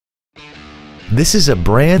This is a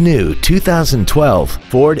brand new 2012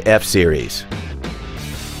 Ford F-Series.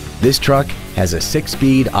 This truck has a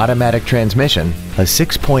 6-speed automatic transmission, a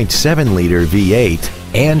 6.7-liter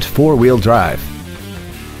V8, and 4-wheel drive.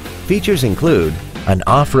 Features include an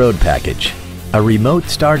off-road package, a remote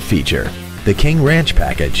start feature, the King Ranch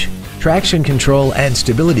package, traction control and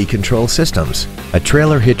stability control systems, a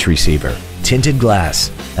trailer hitch receiver, tinted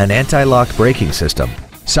glass, an anti-lock braking system,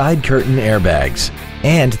 side curtain airbags,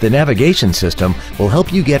 and the navigation system will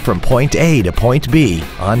help you get from point A to point B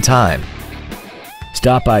on time.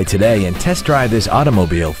 Stop by today and test drive this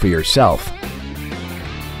automobile for yourself.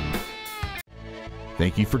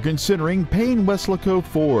 Thank you for considering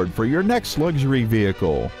PayneWeslacoFord for your next luxury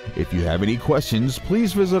vehicle. If you have any questions,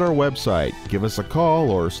 please visit our website, give us a call,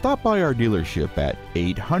 or stop by our dealership at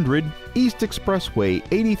 800 East Expressway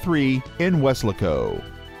 83 in Weslaco.